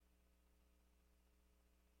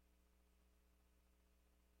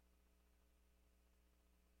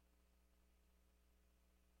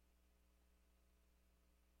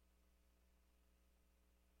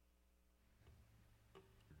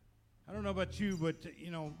don't know about you, but, the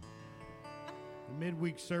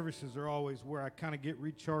midweek services are always where I kind of get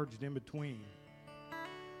recharged in between.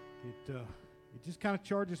 It just kind of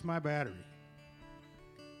charges my battery.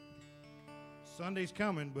 Sunday's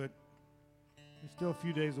coming, but it's still a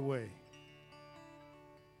few days away.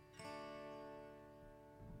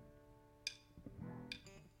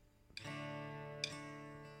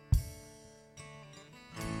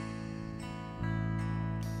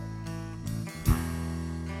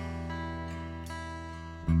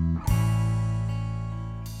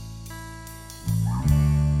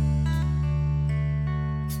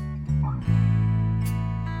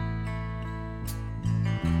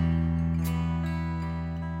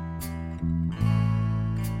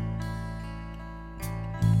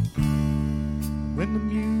 When the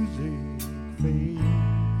music fades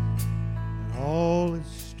and all is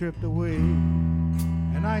stripped away,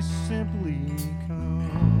 and I simply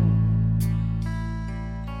come,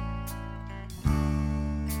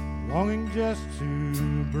 longing just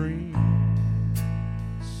to bring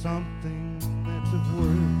something that's of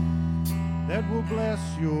worth that will bless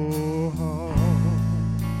your heart.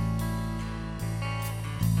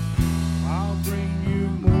 I'll bring you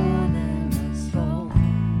more than a song,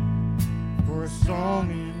 for a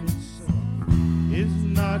song in itself is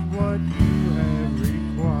not what you have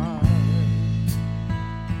required.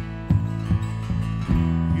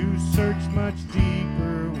 You search much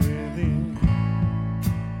deeper within,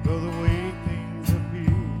 though the way things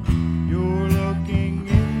appear, you're looking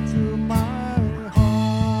into my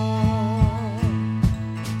heart.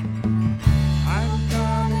 I'm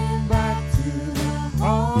coming back to the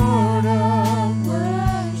heart of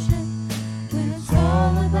worship, when it's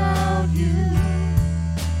all about you.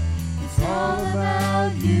 It's all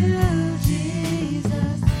about you,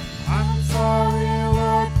 Jesus. I'm sorry,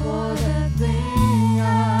 Lord, for the thing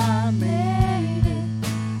I made it.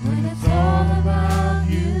 When it's all about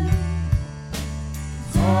you,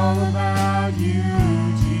 it's all about you,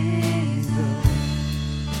 Jesus.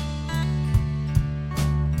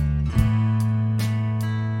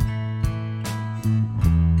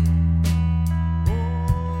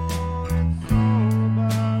 Oh, it's all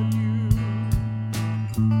about you.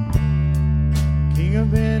 King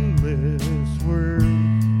of endless words,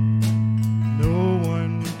 no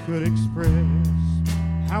one could express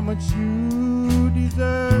how much you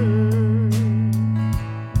deserve.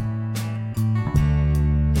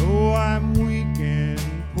 Though I'm weak and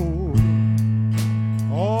poor,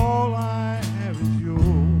 all I have is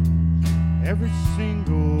yours, every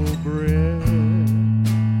single breath.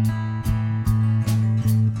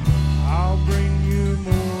 I'll bring you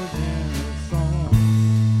more than a song,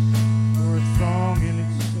 for a song in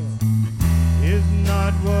itself is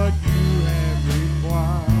not what you have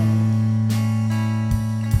required.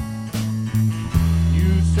 You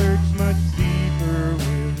search much deeper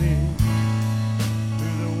within,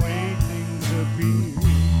 through the way things appear.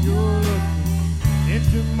 You're looking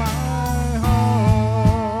into my heart.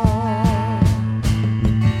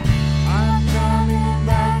 I'm coming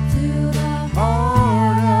back to the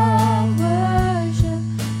heart of worship,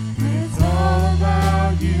 when it's all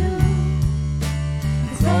about you.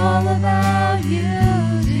 It's all about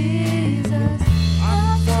you, Jesus.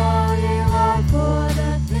 I'm sorry, Lord, for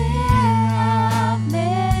the thing I've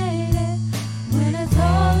made it. When it's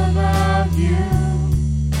all about you,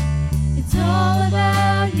 it's all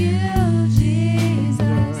about you,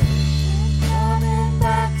 Jesus. Coming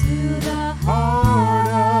back to the heart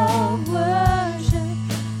of worship,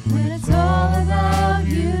 when it's all about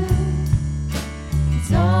you.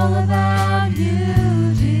 It's all about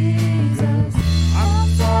you, Jesus. I'm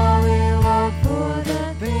sorry, Lord, for the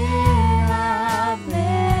thing I've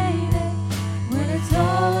made it. When it's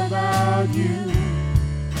all about you,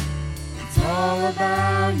 it's all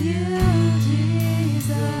about you,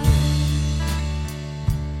 Jesus.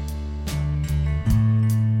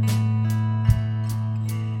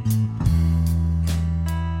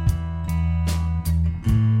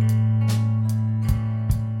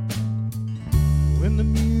 When the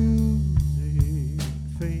music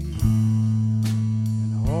fades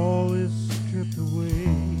and all is stripped away,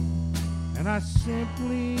 and I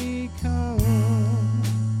simply come,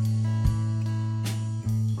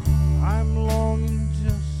 I'm longing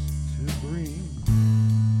just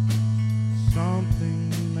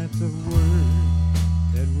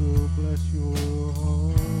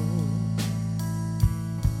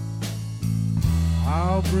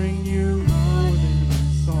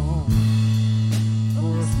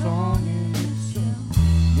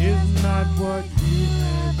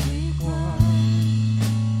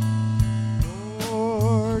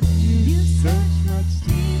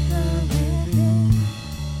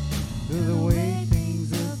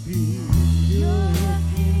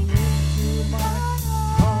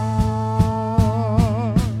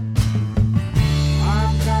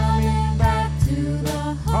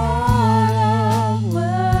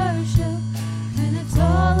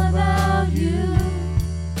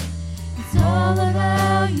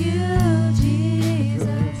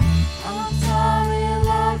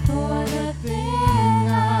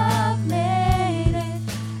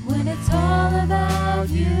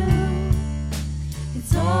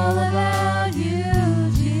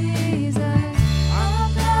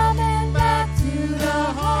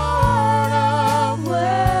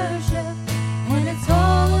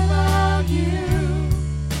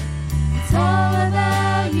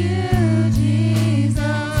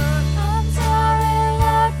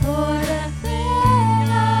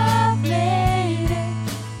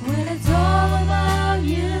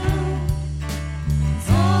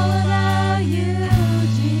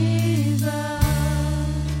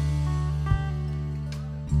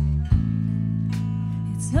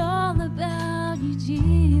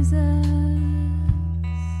It's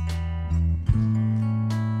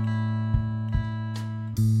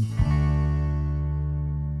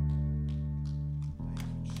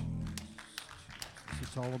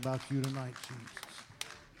all about you tonight, Jesus.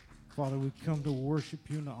 Father, we come to worship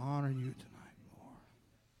you and to honor you tonight.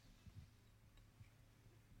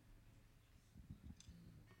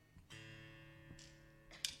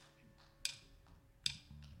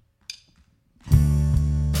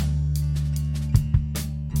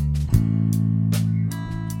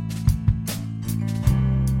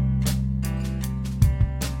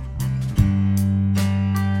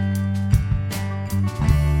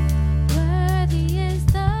 Worthy is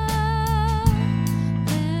the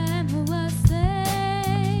Lamb who was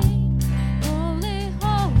slain.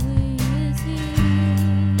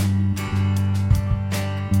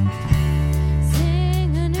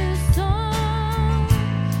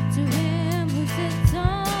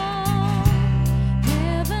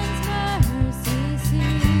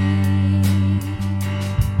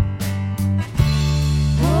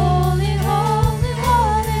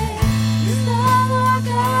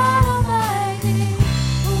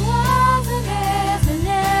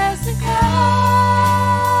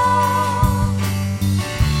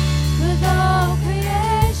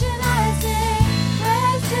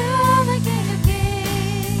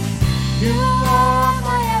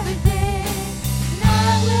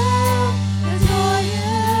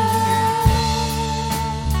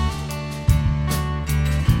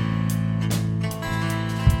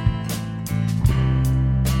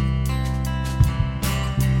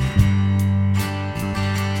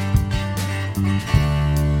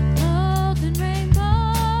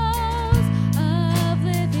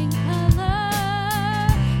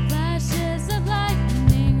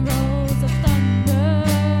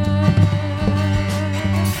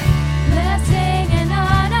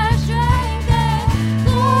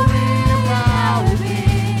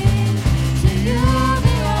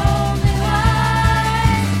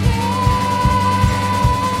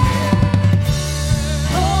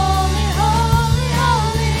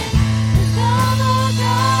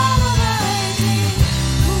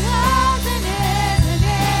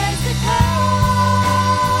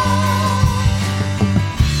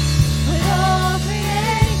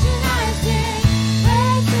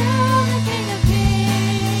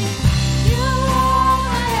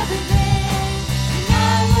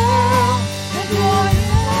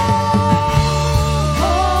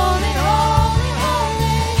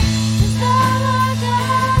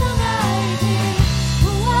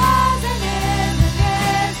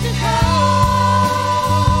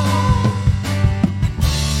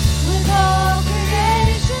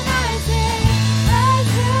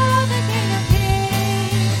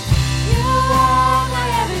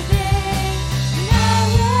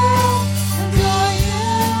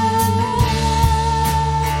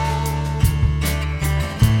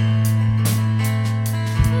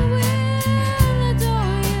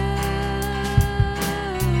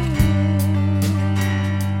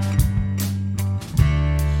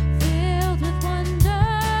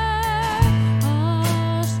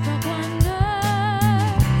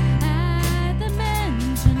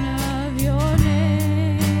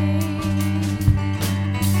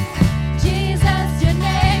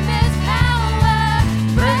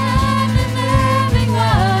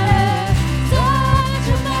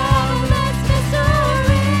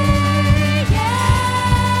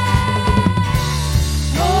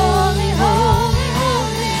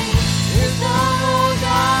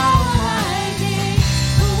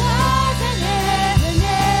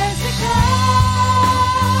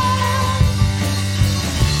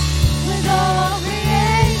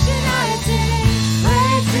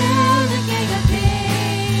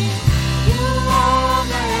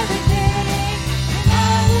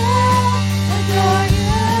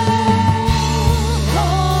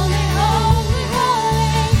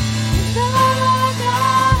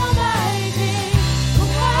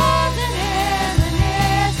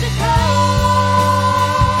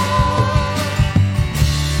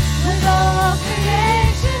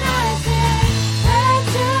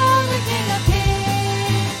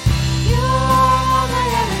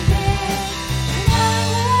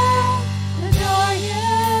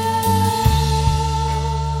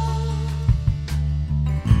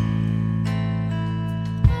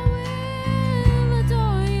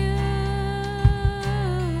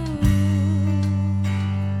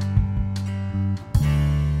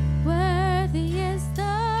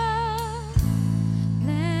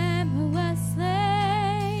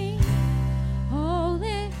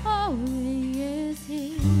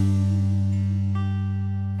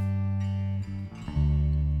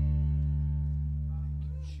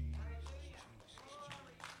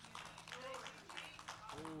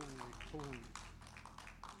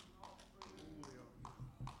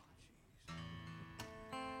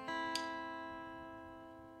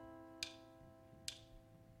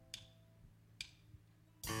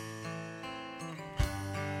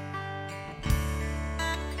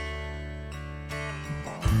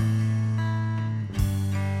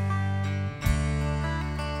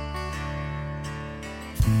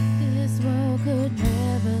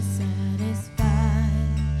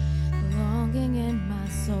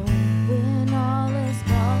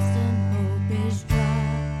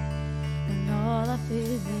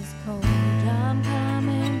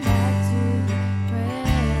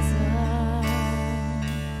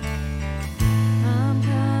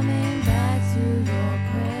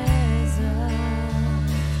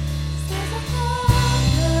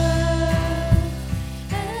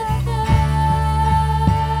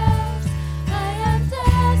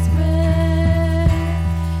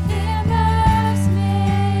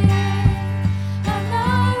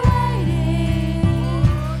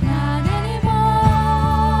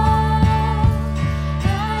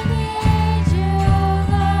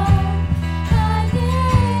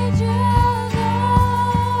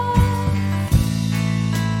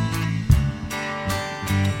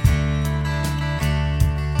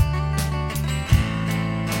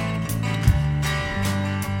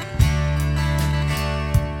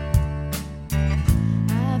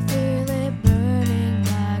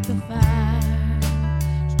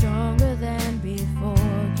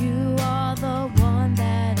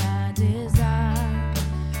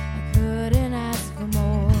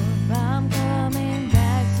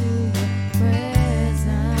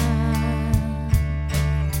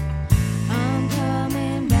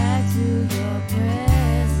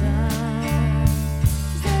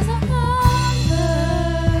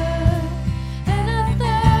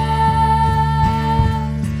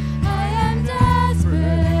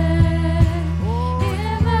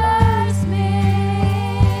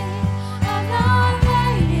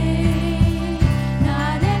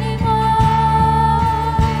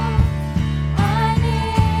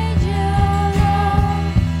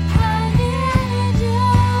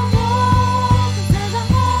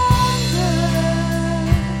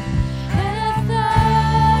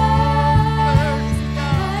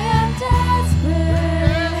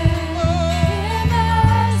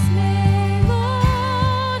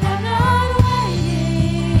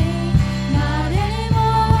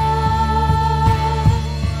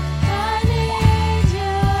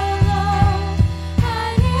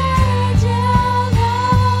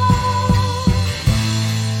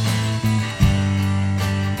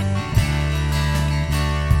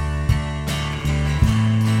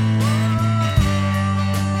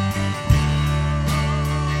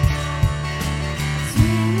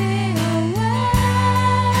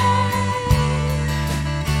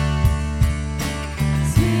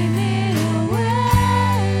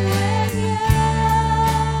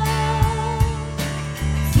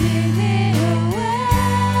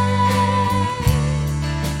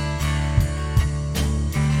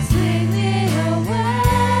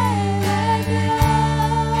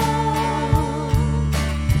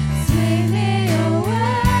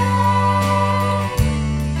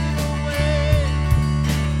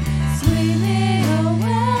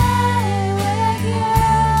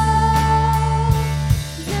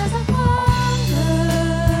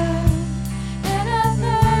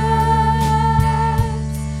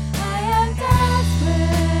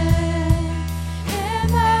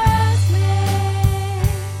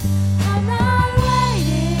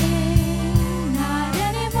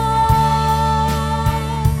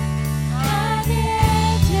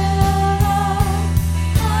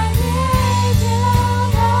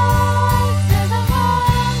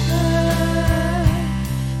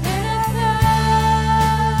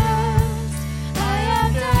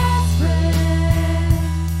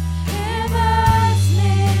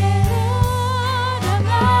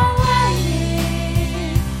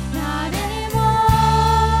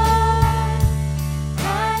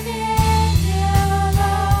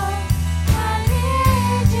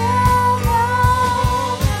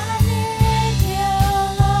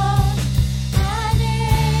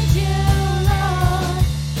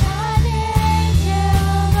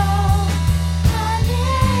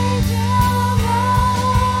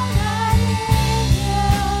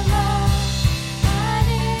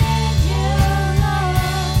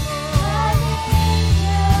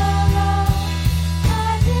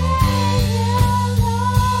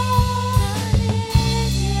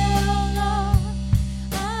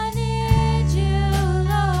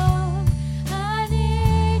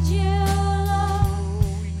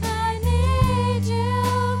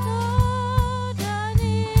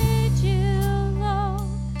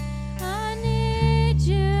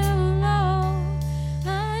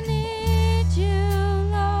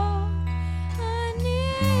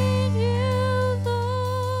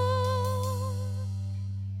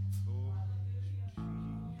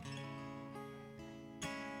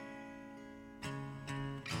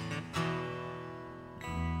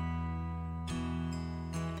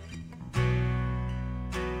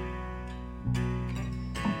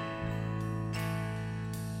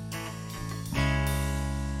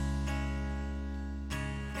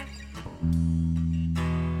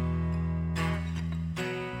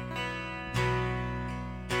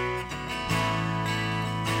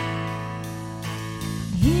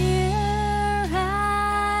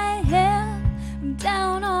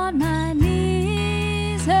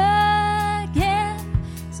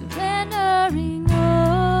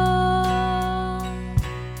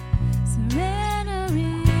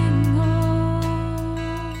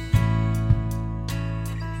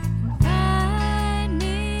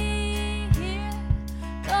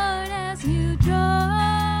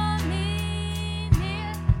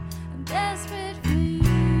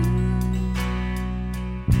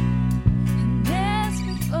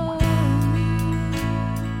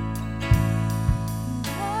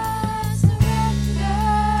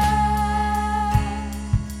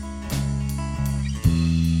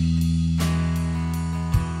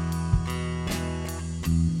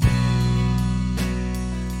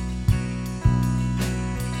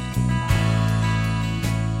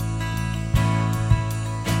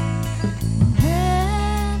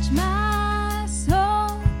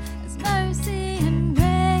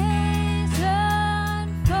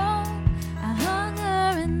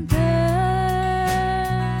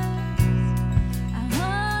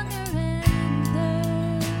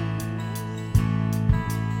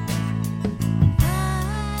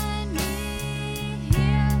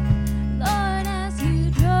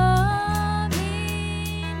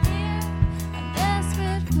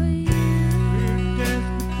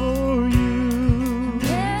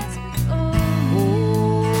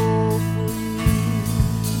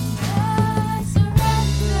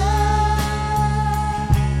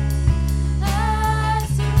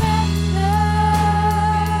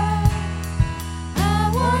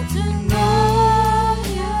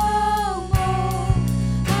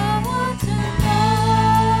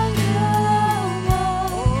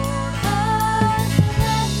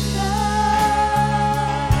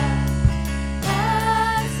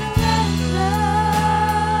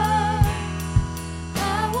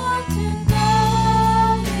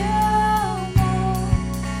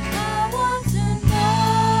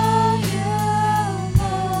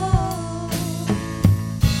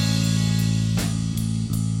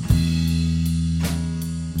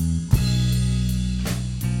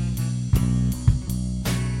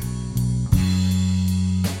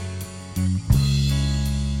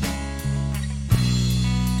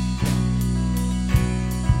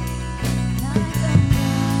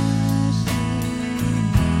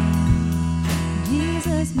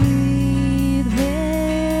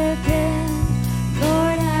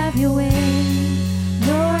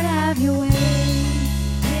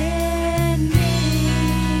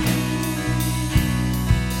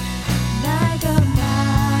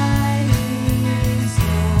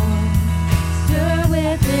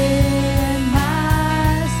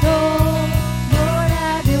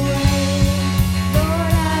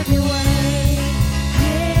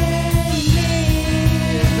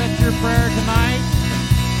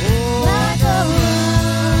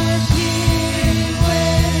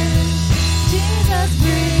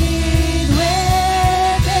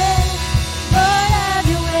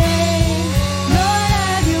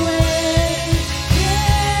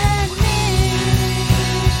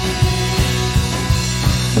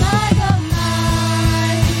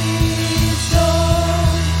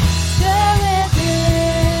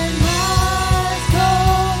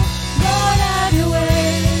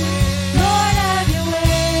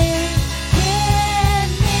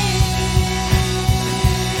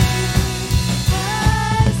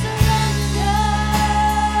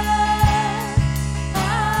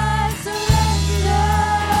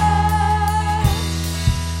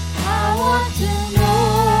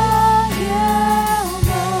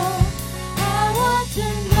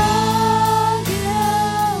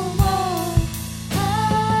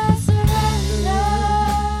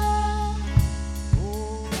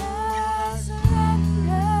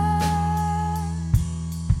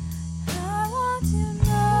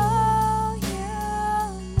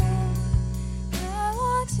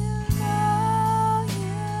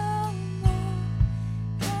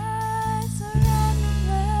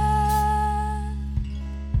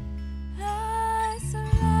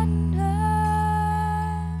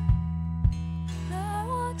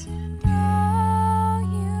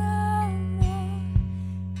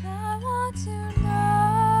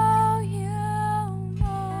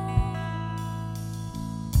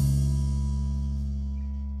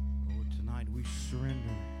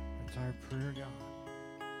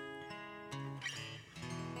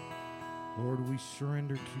 Lord, we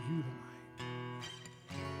surrender to you tonight.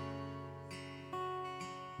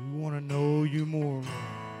 We want to know you more, Lord.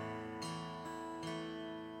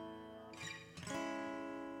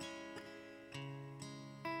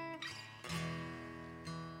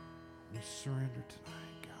 We surrender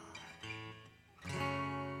tonight, God.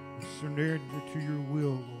 We surrender to your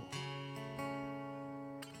will, Lord.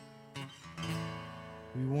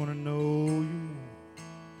 We want to know you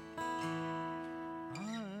more.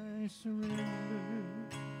 I surrender.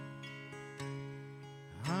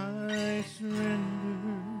 I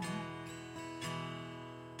surrender.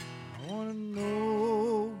 I want to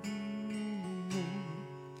know you more.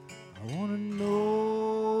 I want to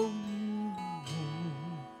know you more.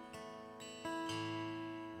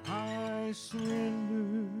 I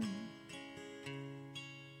surrender.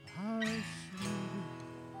 I surrender.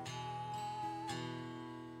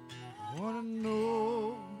 I want to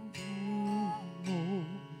know you more.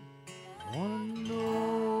 I want to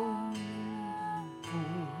know you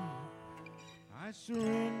more. I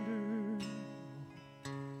surrender.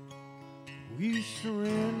 We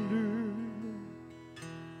surrender.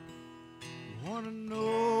 We want to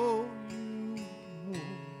know you more.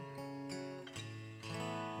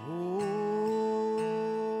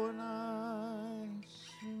 Oh, and I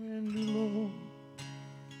surrender, Lord.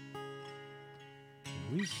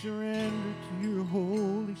 We surrender to your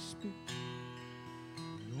Holy Spirit.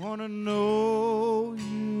 We want to know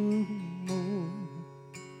you more.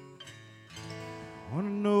 I want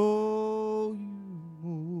to know you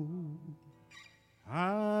more.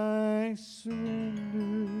 I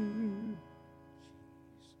surrender.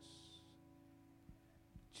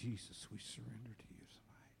 Jesus, we surrender to you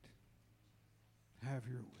tonight. Have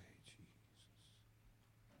your way, Jesus.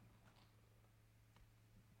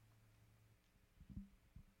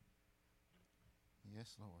 Yes,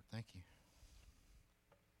 Lord. Thank you.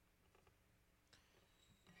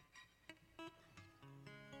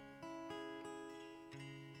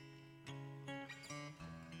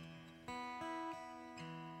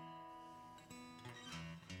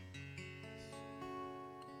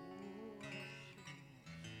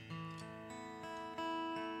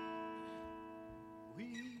 We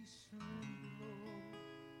surrender, Lord.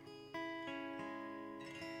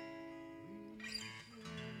 We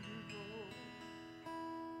surrender, Lord.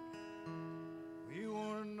 We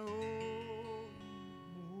want to know you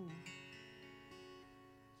more.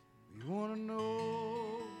 We want to know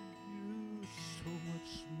you so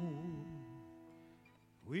much more.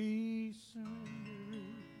 We surrender.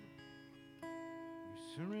 We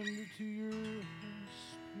surrender to your Holy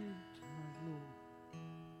Spirit tonight, Lord.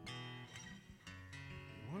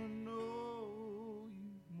 We want to know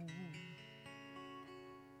you more.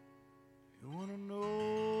 We want to know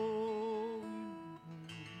you more.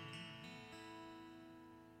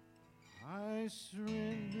 I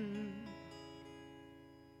surrender.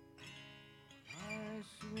 I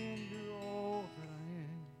surrender all that I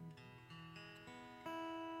am.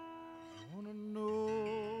 I want to know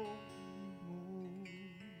you more.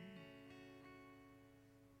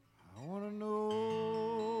 I want to know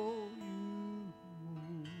you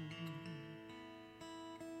more.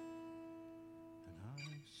 And I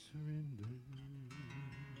surrender.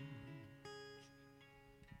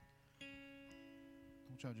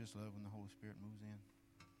 Don't y'all just love when the Holy Spirit moves in,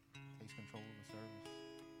 takes control of the service?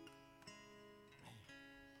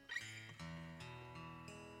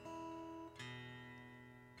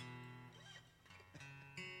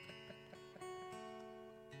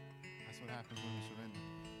 That's what happens when we surrender.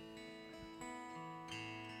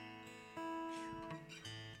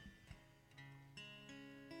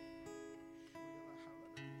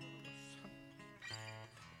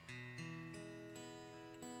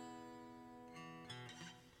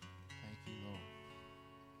 Thank you, Lord.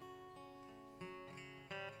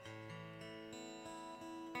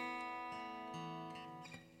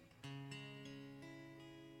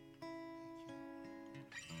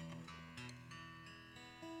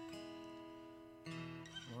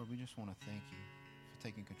 Lord, we just want to thank you for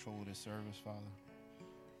taking control of this service, Father.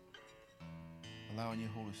 Allowing your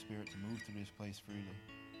Holy Spirit to move through this place freely.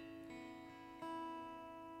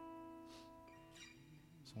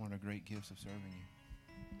 It's one of the great gifts of serving you.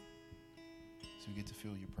 So we get to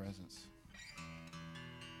feel your presence.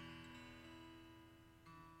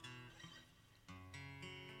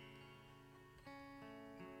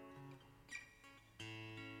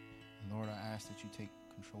 And Lord, I ask that you take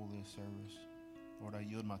control of this service. Lord, I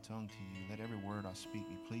yield my tongue to you. Let every word I speak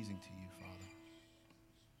be pleasing to you, Father.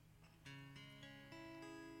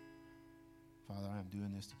 Father, I am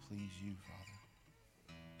doing this to please you, Father.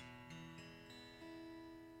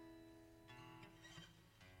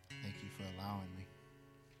 Thank you for allowing me.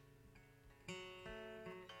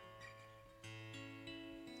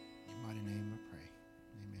 In your mighty name I pray.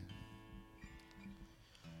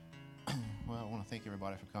 Amen. Well, I want to thank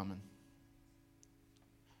everybody for coming.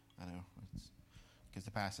 I know it's because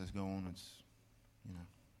the pastor's gone. It's,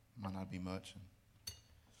 might not be much. And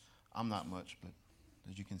I'm not much, but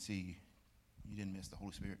as you can see, you didn't miss the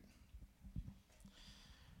Holy Spirit.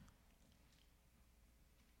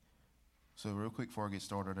 So real quick before I get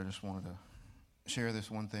started, I just wanted to share this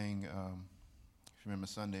one thing. If you remember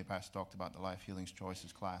Sunday, Pastor talked about the Life Healings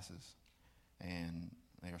Choices classes, and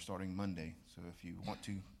they are starting Monday. So if you want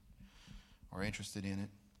to or are interested in it,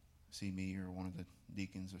 see me or one of the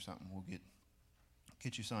deacons or something, we'll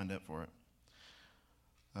get you signed up for it.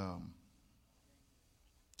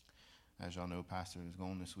 As y'all know, Pastor is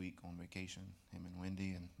going this week on vacation, him and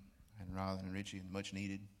Wendy and Rylan and Richie, and much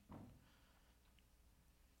needed.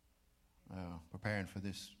 Preparing for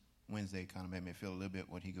this Wednesday kind of made me feel a little bit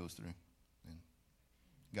what he goes through, and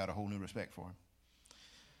got a whole new respect for him.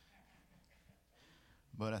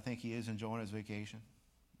 But I think he is enjoying his vacation.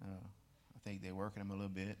 I think they're working him a little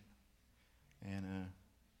bit, and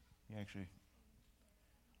he actually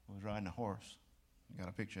was riding a horse. Got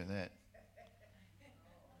a picture of that.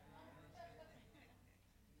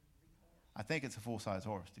 I think it's a full-size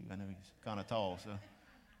horse, too. I know he's kind of tall, so.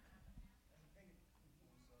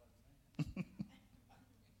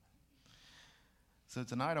 So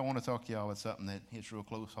tonight I want to talk to y'all about something that hits real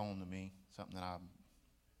close home to me, something that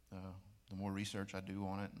the more research I do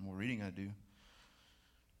on it, the more reading I do,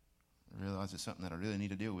 I realize it's something that I really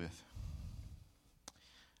need to deal with.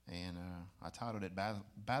 And I titled it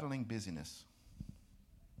Battling Busyness.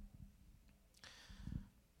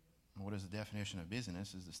 What is the definition of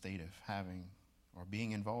busyness? Is the state of having or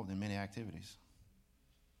being involved in many activities.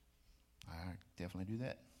 I definitely do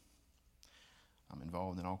that. I'm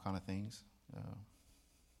involved in all kind of things.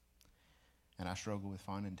 And I struggle with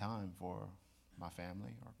finding time for my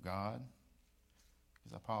family or God,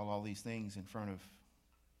 because I pile all these things in front of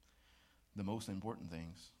the most important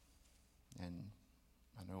things. And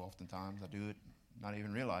I know oftentimes I do it not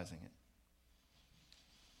even realizing it.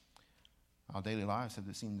 Our daily lives have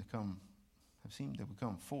seemed to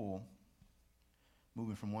become full,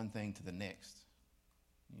 moving from one thing to the next.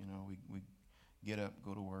 We get up,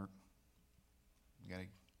 go to work, we got to,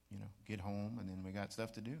 get home, and then we got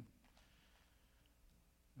stuff to do.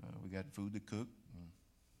 We got food to cook and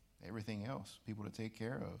everything else, people to take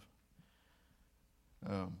care of.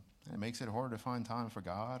 And it makes it hard to find time for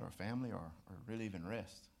God or family or really even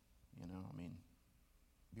rest. It'd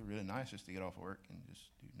be really nice just to get off work and just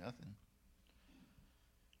do nothing.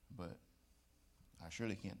 But I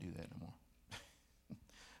surely can't do that no more.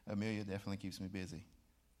 Amelia definitely keeps me busy.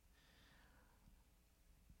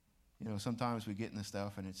 Sometimes we get in this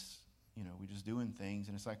stuff and it's, we're just doing things,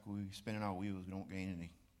 and it's like we're spinning our wheels. We don't gain any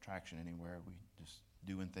traction anywhere. We just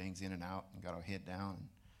doing things in and out and got our head down.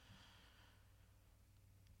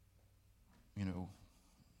 And,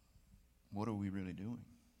 what are we really doing?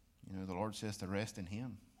 The Lord says to rest in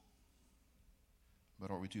Him. But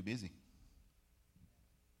are we too busy?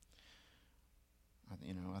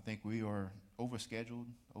 I think we are overscheduled,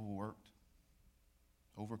 overworked,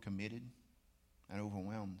 overcommitted, and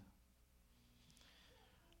overwhelmed.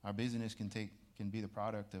 Our busyness can be the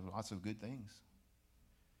product of lots of good things.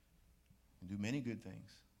 And do many good things.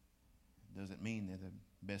 It doesn't mean they're the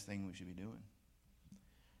best thing we should be doing.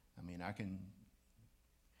 I can,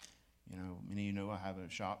 many of you know I have a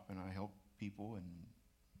shop and I help people and,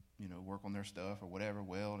 work on their stuff or whatever,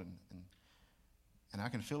 weld, and I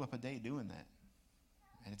can fill up a day doing that.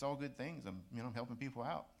 And it's all good things. I'm helping people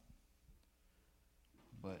out.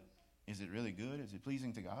 But is it really good? Is it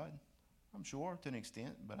pleasing to God? I'm sure to an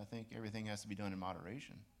extent, but I think everything has to be done in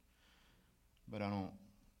moderation. But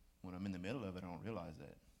when I'm in the middle of it, I don't realize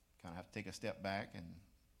that. Kind of have to take a step back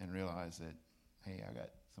and realize that, hey, I got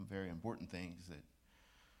some very important things that,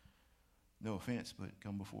 no offense, but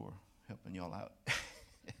come before helping y'all out.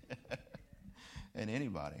 And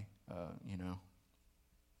anybody,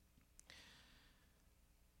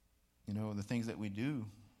 the things that we do,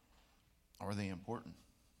 are they important?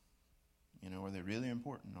 Are they really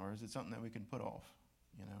important, or is it something that we can put off?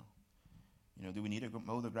 Do we need to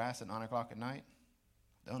mow the grass at 9 o'clock at night?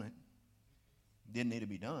 Done it. Didn't need to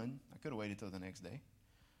be done. I could have waited till the next day.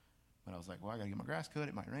 But I was like, well, I got to get my grass cut.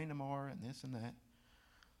 It might rain tomorrow and this and that.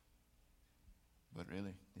 But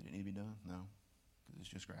really, did it need to be done? No, because it's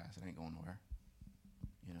just grass. It ain't going nowhere.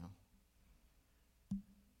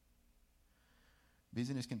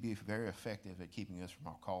 Busyness can be very effective at keeping us from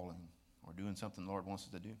our calling or doing something the Lord wants us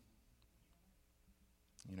to do.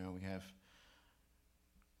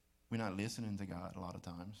 We're not listening to God a lot of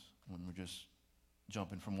times when we're just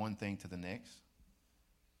jumping from one thing to the next.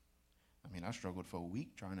 I struggled for a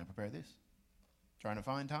week trying to prepare this, trying to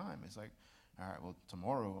find time. It's like, all right, well,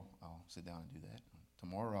 tomorrow I'll sit down and do that.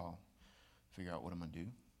 Tomorrow I'll figure out what I'm going to do.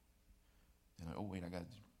 And oh, wait, I got to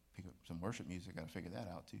pick up some worship music. I got to figure that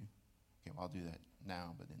out too. Okay, well, I'll do that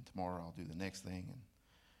now, but then tomorrow I'll do the next thing. And,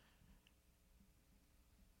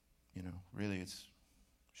 really it's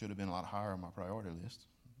should have been a lot higher on my priority list,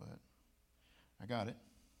 but I got it.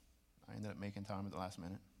 I ended up making time at the last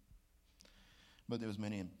minute. But there was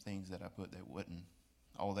many things that I put that wasn't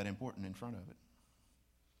all that important in front of it.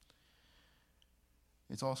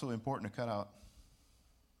 It's also important to cut out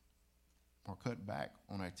or cut back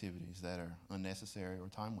on activities that are unnecessary or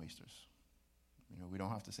time wasters. We don't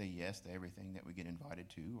have to say yes to everything that we get invited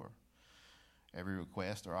to or every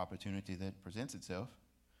request or opportunity that presents itself,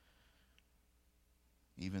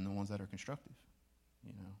 even the ones that are constructive.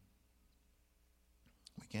 We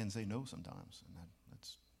can say no sometimes, and I'm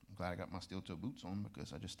glad I got my steel-toe boots on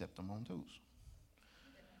because I just stepped on my own toes.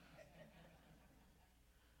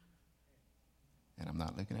 And I'm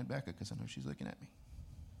not looking at Becca because I know she's looking at me.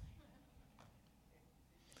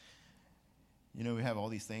 We have all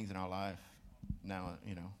these things in our life now,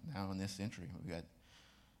 now in this century. We got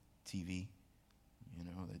TV,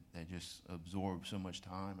 that just absorbs so much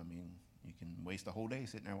time. I mean, you can waste a whole day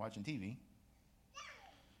sitting there watching TV.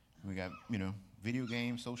 We got, video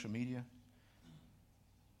games, social media.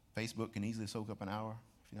 Facebook can easily soak up an hour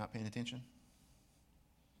if you're not paying attention.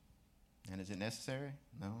 And is it necessary?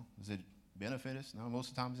 No. Does it benefit us? No. Most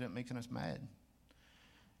of the times it makes us mad.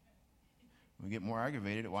 We get more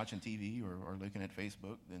aggravated at watching TV or looking at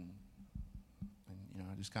Facebook than,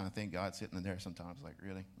 I just kind of think God's sitting there sometimes like,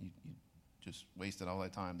 really? You just wasted all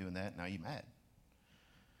that time doing that, now you're mad.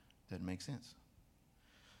 Doesn't make sense.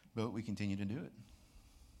 But we continue to do it.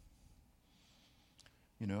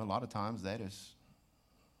 A lot of times that is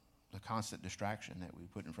the constant distraction that we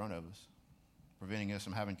put in front of us, preventing us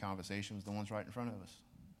from having conversations with the ones right in front of us.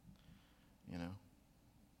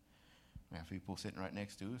 We have people sitting right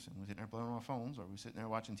next to us, and we're sitting there playing on our phones, or we're sitting there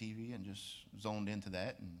watching TV and just zoned into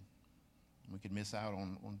that, and we could miss out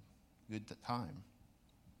on good time.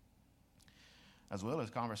 As well as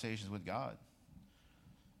conversations with God.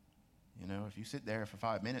 If you sit there for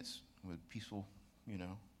 5 minutes with peaceful,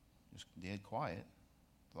 just dead quiet,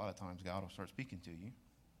 a lot of times God will start speaking to you.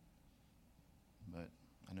 But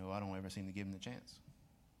I know I don't ever seem to give him the chance.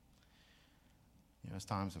 It's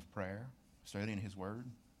times of prayer, studying his word.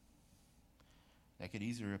 That could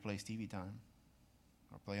easily replace TV time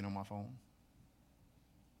or playing on my phone.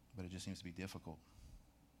 But it just seems to be difficult.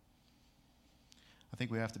 I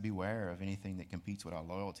think we have to beware of anything that competes with our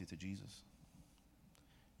loyalty to Jesus.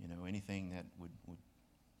 Anything that would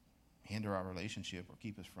hinder our relationship or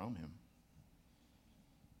keep us from him.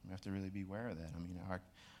 We have to really be aware of that. I mean,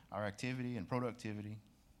 our activity and productivity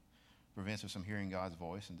prevents us from hearing God's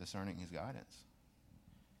voice and discerning his guidance.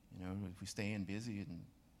 If we stay in busy, and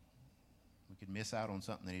we could miss out on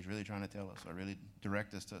something that he's really trying to tell us or really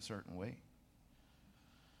direct us to a certain way.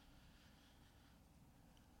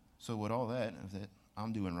 So with all that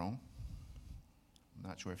I'm doing wrong, I'm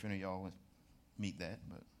not sure if any of y'all meet that,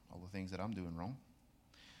 but all the things that I'm doing wrong.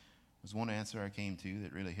 There's one answer I came to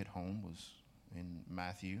that really hit home was in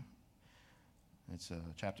Matthew. It's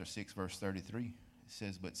chapter 6, verse 33. It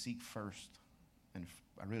says, but seek first, and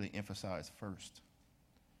I really emphasize first,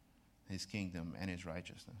 his kingdom and his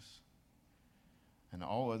righteousness. And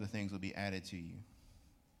all other things will be added to you.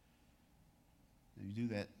 You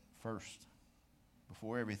do that first,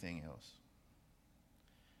 before everything else.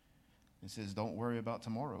 It says, don't worry about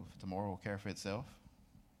tomorrow. Tomorrow will care for itself.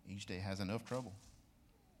 Each day has enough trouble.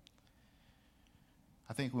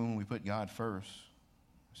 I think when we put God first,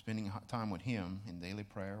 spending time with him in daily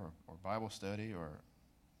prayer or Bible study or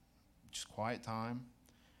just quiet time,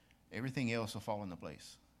 everything else will fall into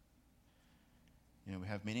place. We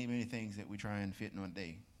have many, many things that we try and fit in a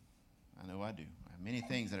day. I know I do. I have many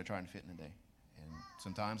things that I try and fit in a day. And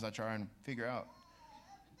sometimes I try and figure out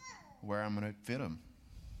where I'm going to fit them.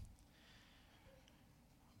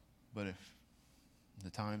 But if the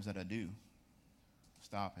times that I do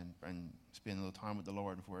stop and spend a little time with the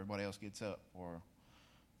Lord before everybody else gets up or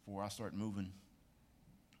before I start moving,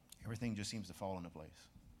 everything just seems to fall into place.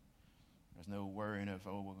 There's no worrying of,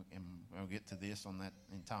 am I going to get to this on that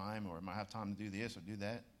in time, or am I have time to do this or do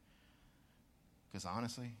that? Because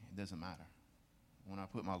honestly, it doesn't matter. When I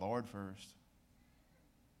put my Lord first,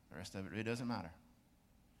 the rest of it doesn't matter.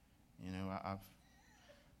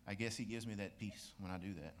 I guess he gives me that peace when I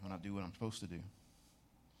do that, when I do what I'm supposed to do.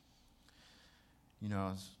 I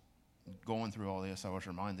was going through all this, I was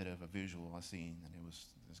reminded of a visual I seen, and it was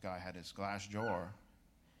this guy had this glass jar,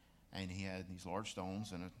 and he had these large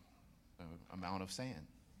stones and an amount of sand.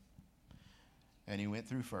 And he went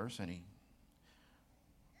through first, and he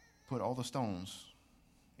put all the stones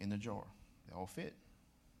in the jar They all fit.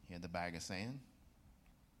 He had the bag of sand,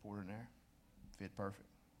 poured it in there, fit perfect.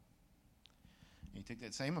 And he took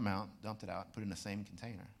that same amount, dumped it out, and put it in the same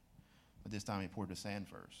container. But this time he poured the sand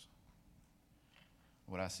first.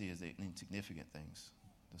 What I see is the insignificant things,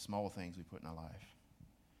 the small things we put in our life.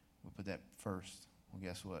 We put that first. Well,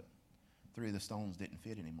 guess what? 3 of the stones didn't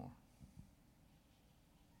fit anymore.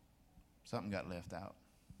 Something got left out.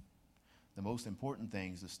 The most important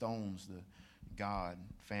things, the stones, the God,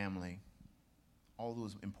 family, all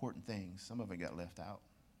those important things, some of it got left out.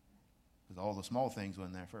 Because all the small things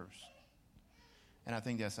went in there first. And I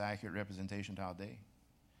think that's an accurate representation to our day.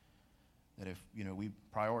 That if, we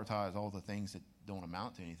prioritize all the things that don't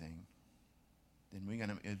amount to anything, then we're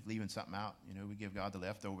going to, leaving something out, we give God the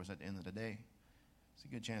leftovers at the end of the day. It's a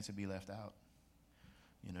good chance to be left out.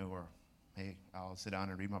 Or, hey, I'll sit down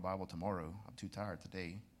and read my Bible tomorrow. I'm too tired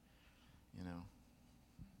today.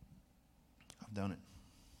 I've done it.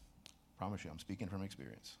 Promise you, I'm speaking from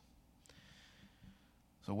experience.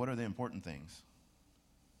 So what are the important things?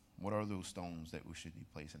 What are those stones that we should be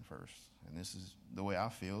placing first? And this is the way I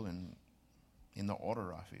feel and in the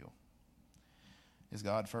order I feel. Is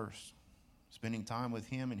God first. Spending time with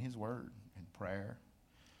him and his word and prayer.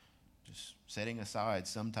 Just setting aside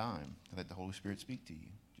some time to let the Holy Spirit speak to you.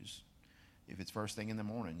 Just if it's first thing in the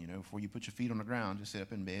morning, before you put your feet on the ground, just sit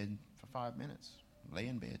up in bed for 5 minutes. Lay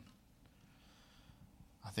in bed.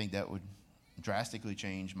 I think that would drastically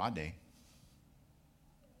change my day.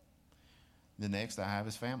 The next I have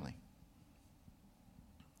is family.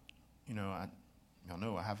 Y'all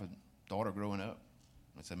know I have a daughter growing up.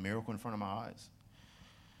 It's a miracle in front of my eyes.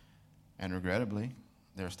 And regrettably,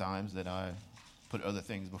 there's times that I put other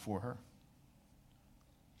things before her.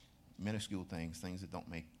 Minuscule things that don't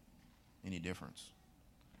make any difference.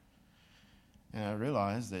 And I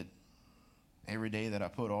realize that every day that I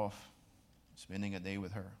put off spending a day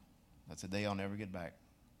with her, that's a day I'll never get back.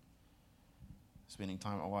 Spending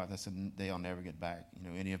time with my wife, that's a day I'll never get back.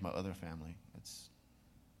 Any of my other family, it's,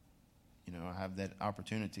 I have that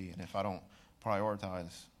opportunity, and if I don't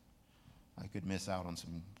prioritize, I could miss out on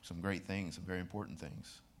some great things, some very important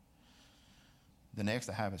things. The next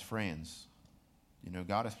I have is friends.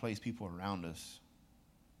 God has placed people around us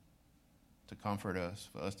to comfort us,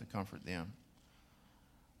 for us to comfort them.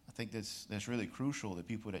 I think that's really crucial, the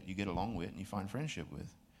people that you get along with and you find friendship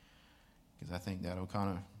with. Because I think that'll kind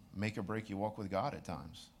of make or break your walk with God at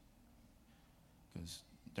times. Because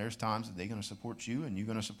there's times that they're going to support you and you're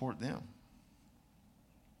going to support them.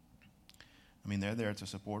 They're there to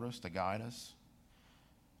support us, to guide us.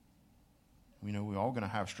 We're all going to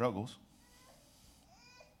have struggles.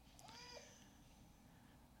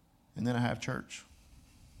 And then I have church.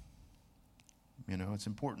 It's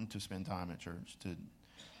important to spend time at church, to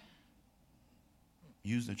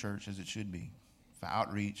use the church as it should be, for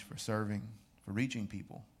outreach, for serving, for reaching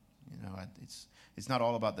people. It's not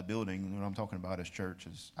all about the building. What I'm talking about is church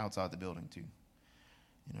is outside the building too.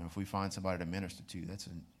 If we find somebody to minister to, that's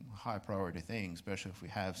a high priority thing, especially if we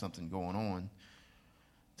have something going on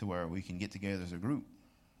to where we can get together as a group.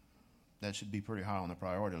 That should be pretty high on the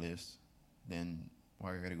priority list. Then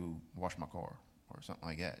why I got to go wash my car or something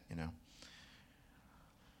like that, And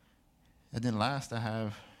then last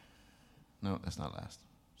no, that's not last.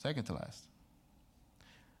 Second to last.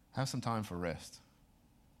 Have some time for rest.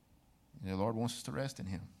 The Lord wants us to rest in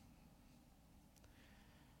him.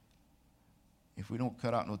 If we don't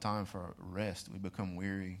cut out no time for rest, we become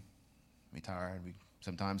weary, we tired, we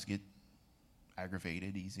sometimes get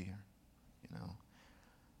aggravated easier.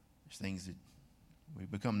 There's things that we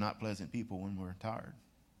become not pleasant people when we're tired.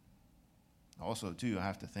 Also, too, I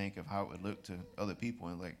have to think of how it would look to other people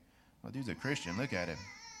and well, dude's a Christian, look at him.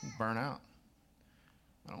 He's burnt out.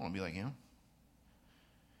 I don't want to be like him.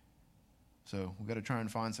 So we've got to try and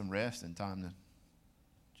find some rest and time to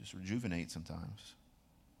just rejuvenate sometimes.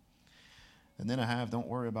 And then don't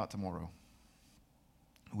worry about tomorrow.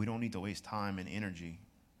 We don't need to waste time and energy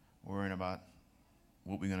worrying about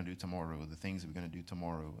what we're going to do tomorrow, the things that we're going to do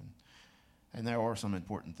tomorrow. And there are some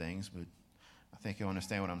important things, but I think you'll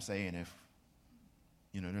understand what I'm saying. If,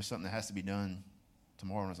 there's something that has to be done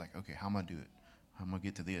tomorrow, and it's like, okay, how am I going to do it? How am I going to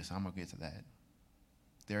get to this? How am I going to get to that?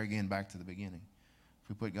 There again, back to the beginning. If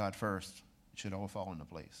we put God first, it should all fall into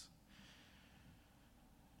place.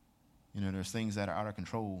 There's things that are out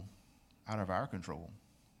of our control,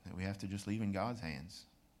 that we have to just leave in God's hands.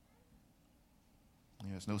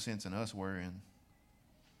 There's no sense in us worrying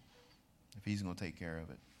if he's going to take care of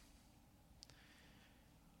it.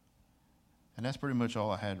 And that's pretty much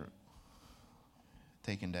all I had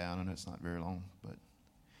taken down, and it's not very long, but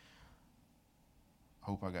I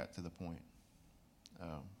hope I got to the point.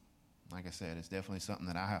 Like I said, it's definitely something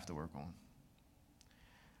that I have to work on.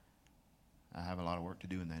 I have a lot of work to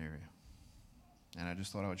do in that area. And I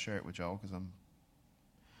just thought I would share it with y'all because I'm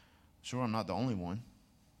sure I'm not the only one.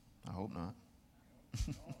 I hope not.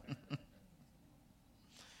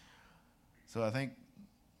 So I think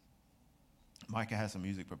Micah has some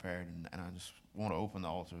music prepared, and I just want to open the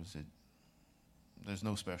altar and say, there's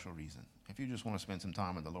no special reason. If you just want to spend some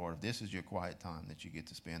time with the Lord, if this is your quiet time that you get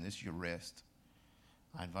to spend, this is your rest,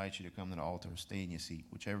 I invite you to come to the altar, stay in your seat,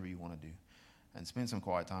 whichever you want to do, and spend some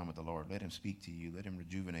quiet time with the Lord. Let him speak to you. Let him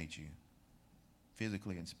rejuvenate you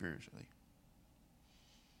physically and spiritually.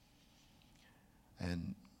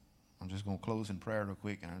 And I'm just going to close in prayer real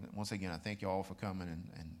quick. And once again, I thank you all for coming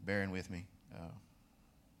and bearing with me.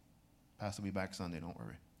 Pastor will be back Sunday, don't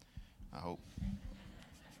worry. I hope.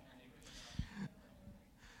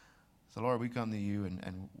 So, Lord, we come to you,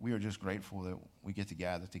 and we are just grateful that we get to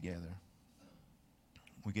gather together.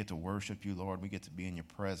 We get to worship you, Lord. We get to be in your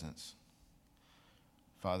presence.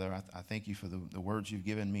 Father, I thank you for the words you've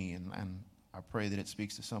given me, and I pray that it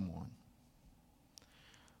speaks to someone.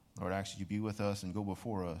 Lord, I ask you to be with us and go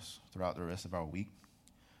before us throughout the rest of our week.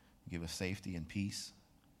 Give us safety and peace.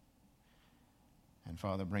 And,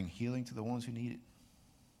 Father, bring healing to the ones who need it.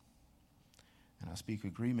 And I speak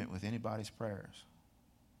agreement with anybody's prayers.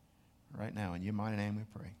 Right now, in your mighty name we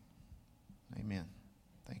pray. Amen.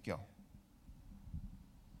 Thank y'all.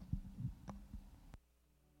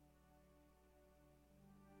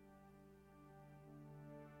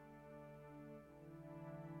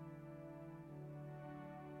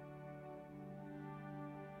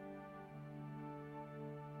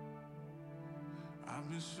 I've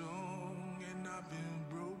been strong and I've been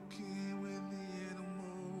broken within a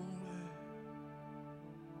moment.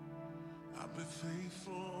 I've been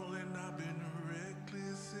faithful and I've been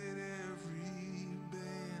reckless at every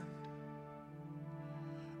bend.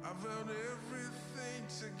 I've held everything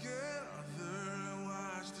together and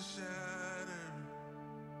watched it shatter.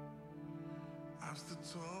 I've stood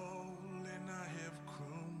tall and I have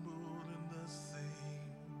crumbled in the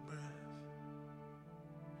same breath.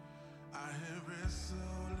 I have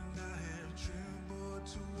wrestled and I have trembled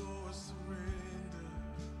towards surrender.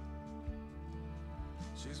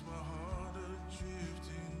 Chased my heart adrift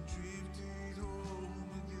and drifted home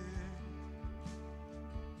again.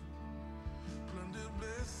 Plundered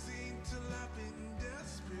blessing till I've been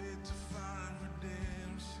desperate to find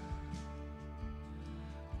redemption.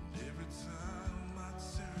 And every time I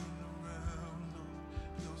turn around, oh,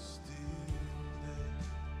 you're still there.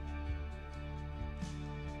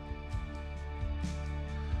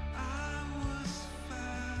 I was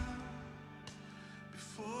found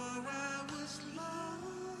before I was lost.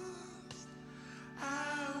 I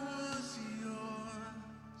was yours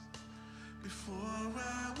before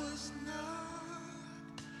I was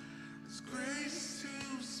not. There's grace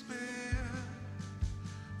to spare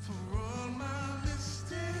for all my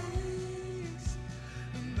mistakes,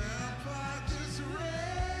 and that part just raised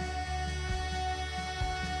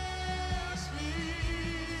me.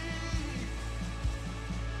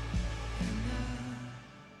 And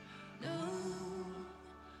I know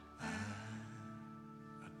I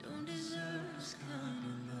don't deserve this kind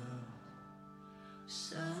of love.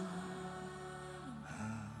 Somehow,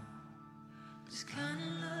 this kind of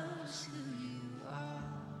love is who you are.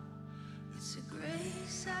 It's a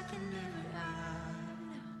grace I can never earn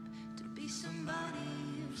up to be somebody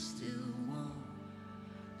you still want.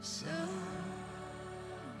 Somehow,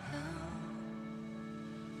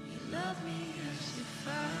 you love me as you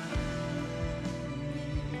found me.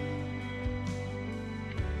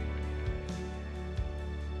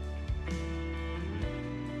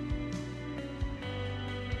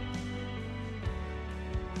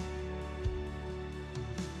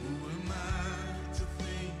 Who am I to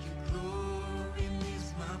think your glory needs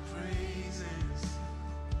my praises?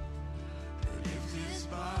 But if this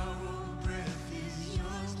borrowed breath is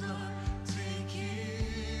yours, Lord, take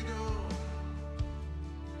it all.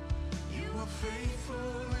 You are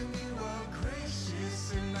faithful and you are gracious,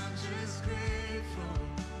 and I'm just grateful.